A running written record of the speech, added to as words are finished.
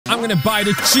I'm gonna buy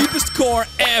the cheapest car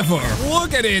ever.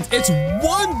 Look at it. It's $1.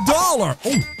 Oh,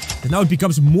 and now it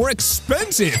becomes more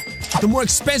expensive. The more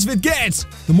expensive it gets,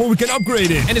 the more we can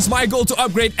upgrade it. And it's my goal to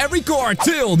upgrade every car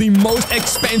till the most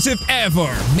expensive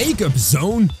ever. Makeup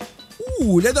zone.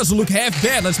 Ooh, that doesn't look half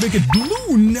bad. Let's make it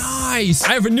blue. Nice.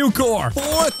 I have a new car.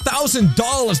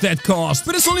 $4,000 that cost.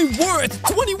 But it's only worth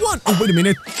 21. Oh, wait a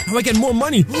minute. Now I get more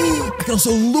money. I can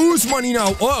also lose money now.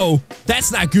 Uh-oh.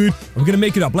 That's not good. We're gonna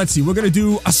make it up. Let's see. We're gonna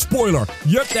do a spoiler.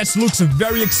 Yep, that looks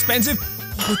very expensive.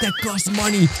 Oh, that costs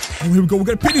money. Oh, here we go. We're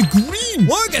gonna paint it green.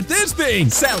 Look at this thing.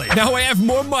 Sell it. Now I have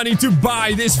more money to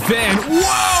buy this van.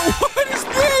 Whoa! What is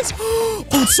this? Oh,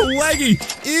 it's so laggy.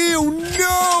 Ew,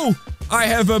 no! I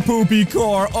have a poopy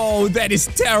car. Oh, that is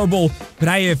terrible. But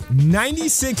I have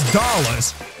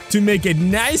 $96 to make it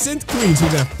nice and clean. So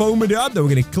we're gonna foam it up. Then we're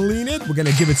gonna clean it. We're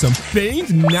gonna give it some paint.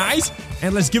 Nice.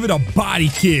 And let's give it a body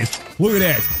kit. Look at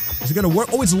that. Is it gonna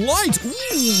work? Oh, it's light.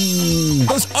 Ooh.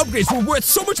 Those upgrades were worth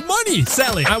so much money.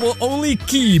 Sell it. I will only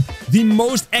keep the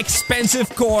most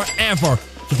expensive car ever.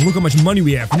 Look how much money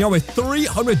we have. Now we have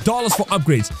 $300 for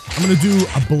upgrades. I'm gonna do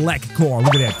a black car.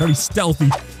 Look at that. Very stealthy.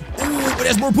 Ooh, but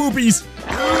there's more poopies.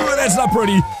 Ooh, that's not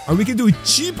pretty. Or we can do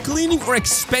cheap cleaning or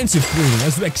expensive cleaning.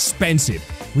 Let's do expensive.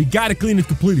 We gotta clean it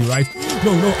completely, right?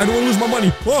 No, I don't want to lose my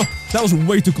money. Oh, that was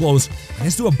way too close.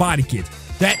 Let's do a body kit.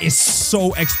 That is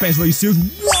so expensive. Are you serious?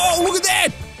 Whoa, look at that.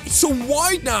 It's so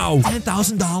wide now.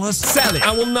 $10,000. Sell it.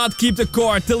 I will not keep the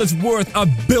car till it's worth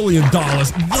 $1 billion.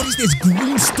 What is this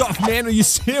green stuff, man? Are you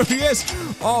serious?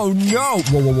 Oh, no.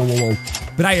 Whoa.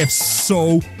 But I have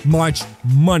so much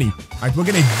money. All right, we're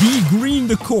gonna de-green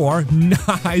the car.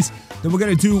 Nice. Then we're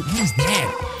gonna do... What is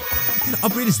that? What kind of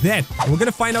upgrade is that? We're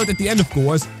gonna find out at the end, of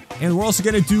course. And we're also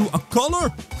gonna do a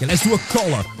color. Okay, let's do a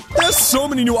color. There's so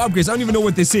many new upgrades. I don't even know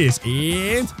what this is.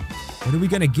 And... what are we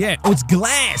gonna get? Oh, it's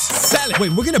glass. Sell it.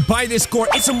 Wait, we're gonna buy this car.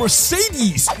 It's a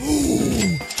Mercedes.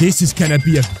 This is gonna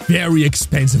be a very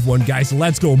expensive one, guys.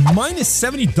 Let's go. Minus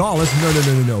 $70.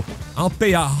 No. I'll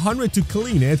pay $100 to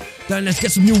clean it. Then let's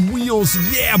get some new wheels.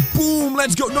 Yeah, boom.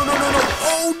 Let's go. No.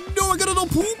 Oh, no, I got a little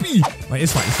poopy. Wait,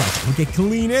 it's fine. We can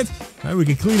clean it. All right, we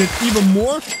can clean it even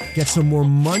more. Get some more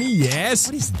money. Yes.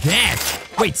 What is that?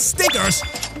 Wait, stickers?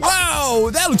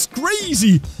 Wow, that looks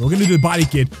crazy. We're gonna do the body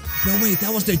kit. No, wait,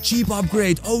 that was the cheap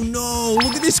upgrade. Oh, no.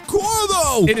 Look at this car,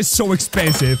 though. It is so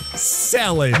expensive.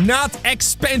 Sell it. Not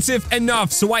expensive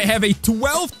enough, so I have a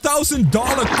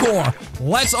 $12,000 car.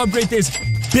 Let's upgrade this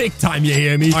big time, you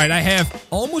hear me? All right, I have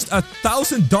almost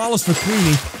 $1,000 for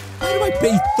cleaning. Why do I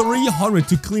pay $300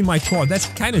 to clean my car? That's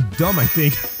kind of dumb, I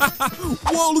think.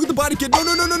 Whoa, look at the body kit. No.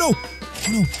 Oh,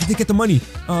 no, I didn't get the money.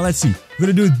 Let's see. We're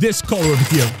gonna do this color over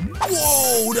here.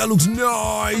 Whoa, that looks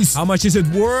nice. How much is it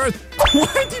worth?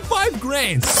 25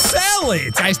 grand. Sell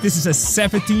it. Guys, this is a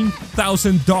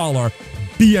 $17,000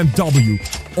 BMW.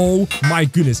 Oh my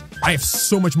goodness. I have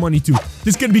so much money too.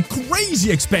 This is gonna be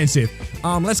crazy expensive.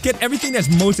 Let's get everything that's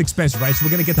most expensive, right? So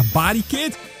we're gonna get the body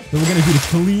kit. Then we're gonna do the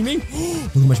cleaning.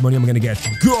 Look how much money I'm gonna get.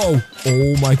 Go!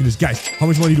 Oh my goodness, guys. How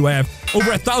much money do I have?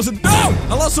 Over 1,000. No!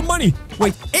 I lost some money.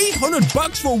 Wait,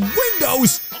 $800 for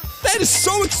windows? That is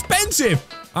so expensive.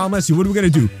 Let's see. What are we gonna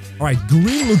do? All right,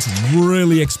 green looks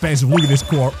really expensive. Look at this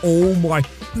car. Oh my.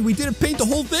 We didn't paint the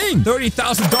whole thing.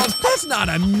 $30,000. That's not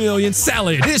 $1 million. Sell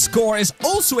it. This car is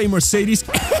also a Mercedes.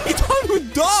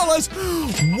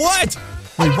 $800. What?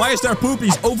 Wait, why is there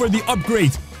poopies over the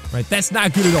upgrade? Right, that's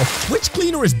not good at all. Which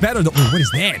cleaner is better though? What is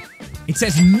that? It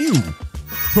says new.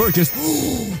 Purchase.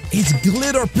 It's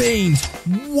glitter paint.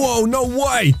 Whoa, no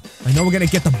way. I know we're gonna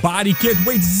get the body kit.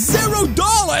 Wait,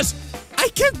 $0? I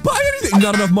can't buy anything.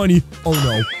 Not enough money. Oh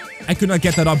no. I could not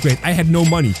get that upgrade. I had no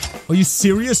money. Are you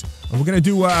serious? We're gonna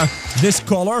do this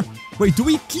color. Wait, do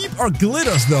we keep our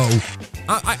glitters though?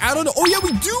 I don't know. Oh yeah,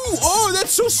 we do. Oh,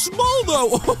 that's so small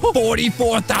though.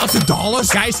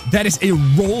 $44,000. Guys, that is a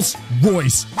Rolls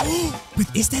Royce. But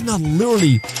is that not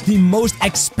literally the most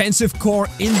expensive car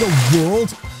in the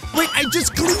world? Wait, I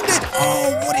just cleaned it.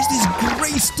 Oh, what is this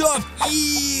gray stuff?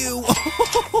 Ew.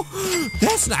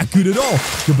 That's not good at all.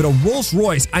 Yeah, but a Rolls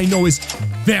Royce, I know, is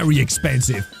very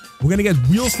expensive. We're gonna get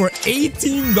wheels for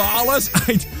 $18?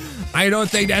 I don't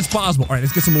think that's possible. All right,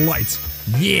 let's get some lights.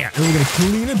 Yeah, and we're gonna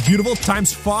clean it. Beautiful.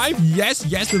 Times 5. Yes,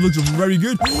 that looks very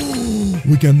good.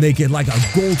 We can make it like a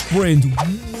gold print.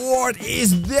 What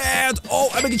is that?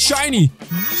 Oh, I make it shiny.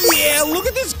 Yeah, look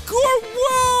at this car.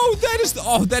 Whoa, that is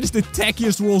the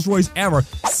tackiest Rolls Royce ever.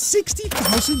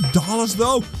 $60,000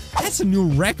 though? That's a new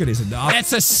record, is it not?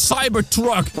 That's a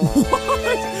Cybertruck. What?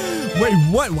 Wait,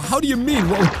 what? How do you mean?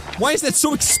 Why is that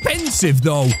so expensive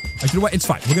though? You know what? It's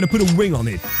fine. We're gonna put a wing on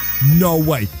it. No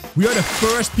way. We are the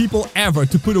first people ever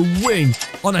to put a wing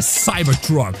on a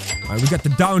Cybertruck. Alright, we got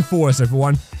the downforce,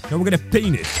 everyone. Now we're gonna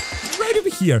paint it. Right over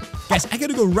here. Guys, I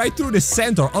gotta go right through the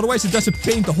center, otherwise it doesn't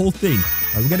paint the whole thing.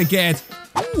 Alright, we're gonna get...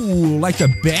 Ooh, like the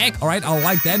back. Alright, I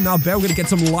like that. Not bad. We're gonna get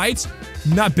some lights.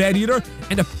 Not bad either.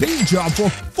 And a paint job for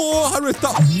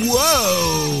 400,000.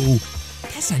 Whoa!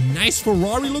 That's a nice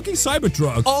Ferrari-looking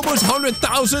Cybertruck. Almost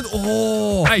 100,000.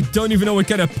 Oh, I don't even know what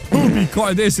kind of poopy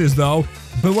car this is, though.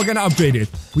 But we're gonna upgrade it.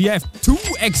 We have 2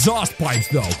 exhaust pipes,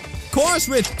 though. Cars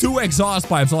with 2 exhaust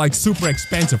pipes are like super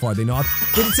expensive, are they not?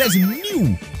 But it says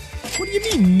new. What do you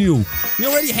mean new? We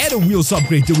already had a wheels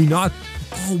upgrade, did we not?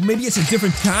 Oh, maybe it's a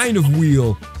different kind of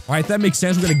wheel. Alright, that makes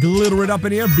sense. We're gonna glitter it up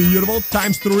in here. Beautiful.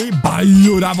 Times 3.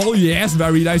 Beautiful. Yes,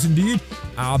 very nice indeed.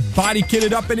 Body kit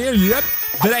it up in here. Yep.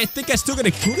 But I think I still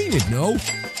gotta clean it, no?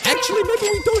 Actually, maybe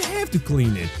we don't have to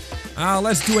clean it.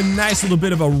 Let's do a nice little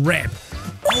bit of a wrap.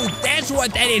 Oh, that's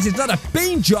what that is. It's not a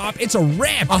paint job. It's a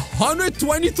wrap.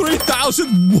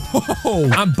 123,000. Whoa.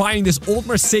 I'm buying this old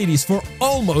Mercedes for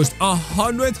almost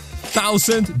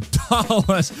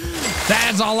 $100,000.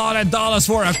 That's a lot of dollars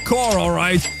for a car,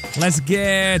 alright. Let's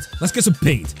get some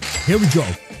paint. Here we go.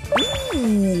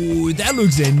 Ooh, that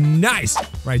looks nice.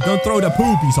 Right, don't throw the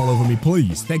poopies all over me,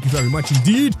 please. Thank you very much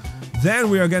indeed.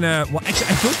 Then we are gonna... Well, actually,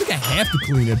 I don't think I have to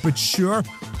clean it, but sure.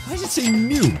 Why does it say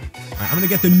new? Alright, I'm gonna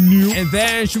get the new. And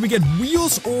then, should we get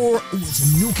wheels or... Oh, it's a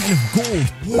new kind of gold.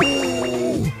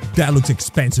 Whoa! That looks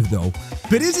expensive, though.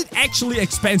 But is it actually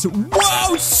expensive?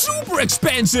 Whoa, super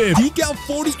expensive! Decal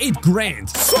 48 grand.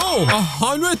 So,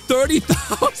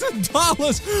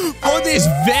 $130,000 for this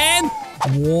van?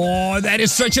 Whoa, that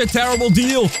is such a terrible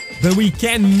deal. But we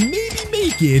can maybe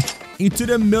make it into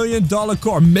the $1 million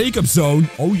car makeup zone.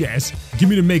 Oh, yes. Give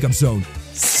me the makeup zone.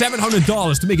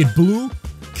 $700 to make it blue.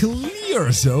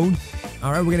 Clear zone.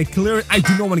 Alright, we're gonna clear it. I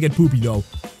do not want to get poopy, though.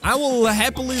 I will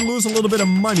happily lose a little bit of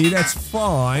money. That's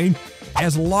fine.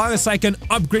 As long as I can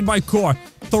upgrade my car.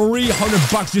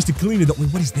 $300 just to clean it.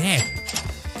 Wait, what is that?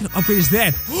 What kind of upgrade is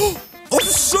that? Oh, a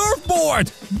surfboard!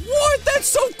 What? That's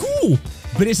so cool!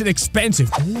 But is it expensive?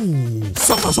 Ooh.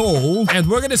 So. And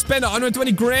we're gonna spend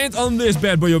 120 grand on this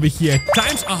bad boy over here.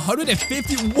 Times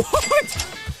 150. What?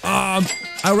 I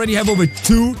already have over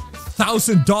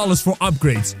 $2,000 for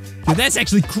upgrades. Dude, that's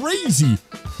actually crazy.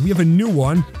 We have a new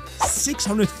one.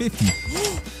 650.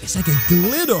 It's like a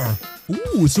glitter.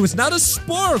 Ooh, so it's not a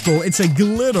sparkle, it's a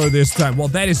glitter this time. Well,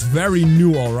 that is very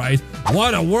new, alright.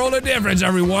 What a world of difference,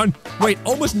 everyone. Wait,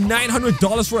 almost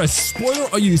 $900 for a spoiler?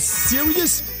 Are you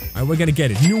serious? Alright, we're gonna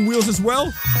get it. New wheels as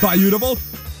well. Beautiful.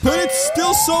 But it's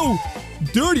still so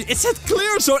dirty. It said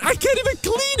clear zone. I can't even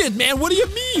clean it, man. What do you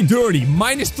mean? Dirty.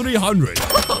 Minus 300.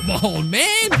 Come on,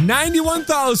 man.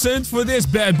 91,000 for this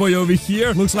bad boy over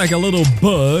here. Looks like a little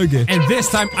bug. And this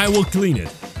time, I will clean it.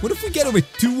 What if we get over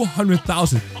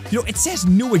 200,000? You know, it says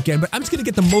new again, but I'm just gonna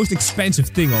get the most expensive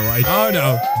thing, alright? Oh,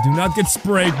 no. Do not get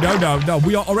sprayed. No, no, no.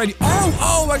 We are already...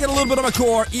 Oh, I got a little bit of a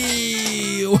core.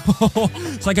 Ew.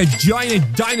 It's like a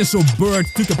giant dinosaur bird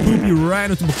took a poopy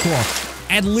ran into my car.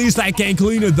 At least I can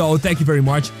clean it, though. Thank you very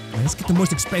much. Right, let's get the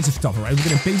most expensive stuff, alright? We're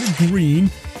gonna paint it green.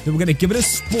 Then we're gonna give it a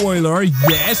spoiler.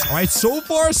 Yes. Alright, so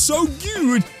far, so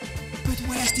good. But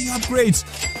where's the upgrades?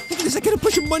 Look at this. I gotta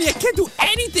put your money. I can't do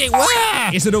anything.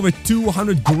 Ah! Is it over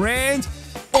 200 grand?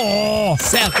 Oh,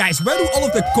 sad guys. Where do all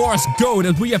of the cars go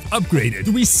that we have upgraded?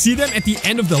 Do we see them at the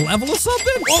end of the level or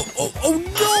something? Oh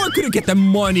no, I couldn't get the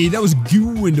money. That was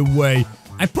goo in the way.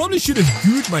 I probably should have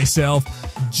gooed myself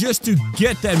just to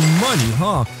get that money,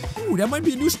 huh? Ooh, that might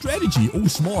be a new strategy. Oh,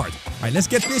 smart. All right, let's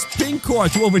get this pink car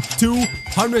to over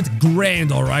 200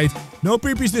 grand, all right? No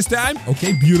peepees this time.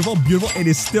 Okay, beautiful, beautiful. It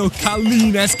is still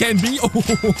clean as can be. Oh,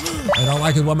 I don't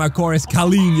like it when my car is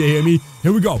clean, you hear me?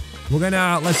 Here we go. We're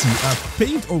gonna, let's see,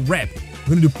 paint or wrap?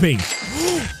 We're gonna do paint.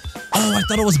 Oh, I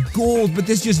thought it was gold, but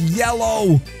this is just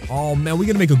yellow. Oh, man, we're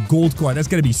gonna make a gold car. That's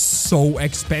gonna be so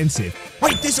expensive.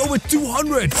 Wait, this is over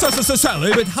 200.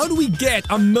 But how do we get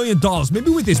 $1 million? Maybe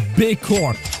with this big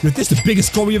car. If this is the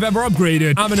biggest car we have ever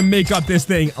upgraded, I'm gonna make up this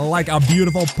thing like a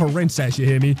beautiful princess, you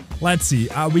hear me? Let's see.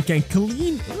 We can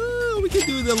clean. We can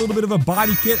do a little bit of a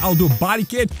body kit. I'll do a body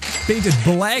kit. Paint it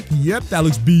black. Yep, that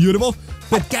looks beautiful.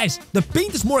 But guys, the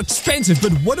paint is more expensive.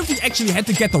 But what if we actually had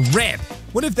to get the wrap?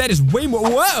 What if that is way more,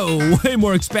 whoa, way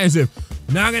more expensive?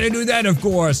 Not gonna do that, of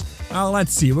course.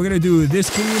 Let's see. We're gonna do this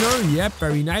cleaner. Yep,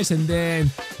 very nice. And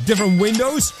then different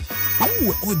windows.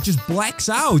 Oh, it just blacks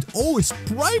out. Oh, it's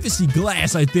privacy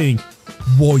glass, I think.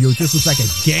 Whoa, yo, this looks like a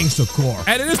gangster car.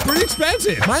 And it is pretty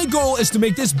expensive. My goal is to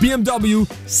make this BMW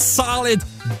solid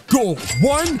gold.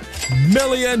 $1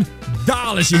 million,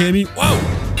 you hear me? Whoa.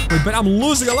 Wait, but I'm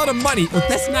losing a lot of money. Oh,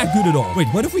 that's not good at all. Wait,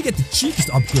 what if we get the cheapest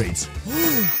upgrades?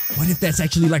 What if that's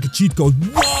actually like a cheat code?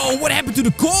 Whoa, what happened to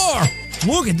the car?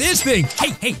 Look at this thing.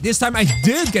 Hey, this time I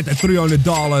did get the $300.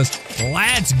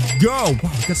 Let's go.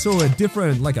 Wow, we got so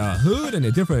different, like a hood and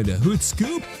a different hood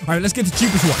scoop. All right, let's get the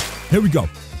cheapest one. Here we go.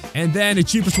 And then the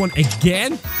cheapest one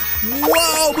again.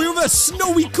 Whoa, we have a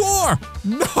snowy car.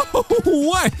 No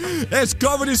way. It's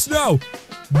covered in snow.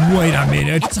 Wait a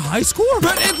minute. It's a high score,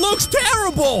 but it looks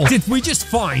terrible. Did we just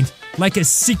find like a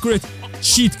secret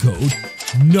cheat code?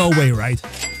 No way, right?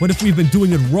 What if we've been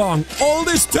doing it wrong all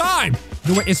this time?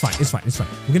 No way, it's fine.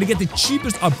 We're gonna get the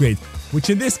cheapest upgrade, which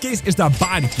in this case is the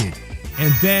body kit.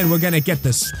 And then we're gonna get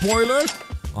the spoiler.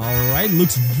 Alright,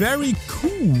 looks very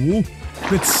cool.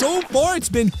 But so far, it's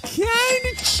been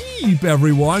kinda cheap,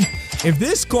 everyone. If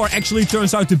this car actually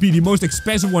turns out to be the most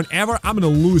expensive one ever, I'm gonna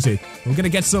lose it. We're gonna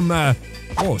get some,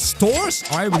 stores.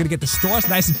 Alright, we're gonna get the stores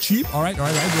nice and cheap. Alright. We're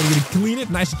gonna clean it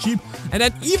nice and cheap. And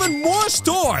then even more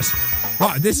stores.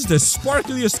 Wow, this is the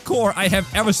sparkliest car I have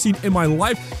ever seen in my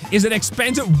life. Is it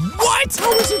expensive? What?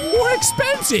 How is it more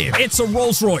expensive? It's a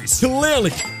Rolls Royce.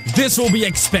 Clearly, this will be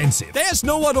expensive. There's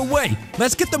no other way.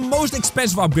 Let's get the most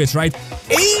expensive upgrades, right?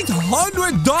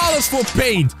 $800 for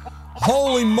paint.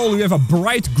 Holy moly, we have a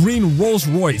bright green Rolls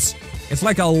Royce. It's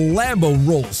like a Lambo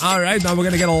Rolls. Alright, now we're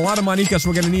gonna get a lot of money because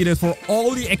we're gonna need it for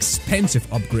all the expensive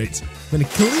upgrades. We're gonna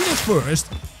clean it first.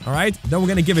 Alright, then we're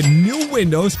gonna give it new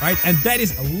windows. Alright, and that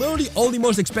is literally all the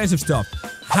most expensive stuff.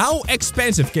 How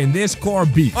expensive can this car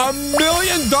be? $1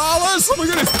 million? Oh my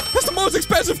goodness, that's the most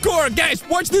expensive car. Guys,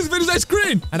 watch this video on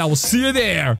screen, and I will see you there.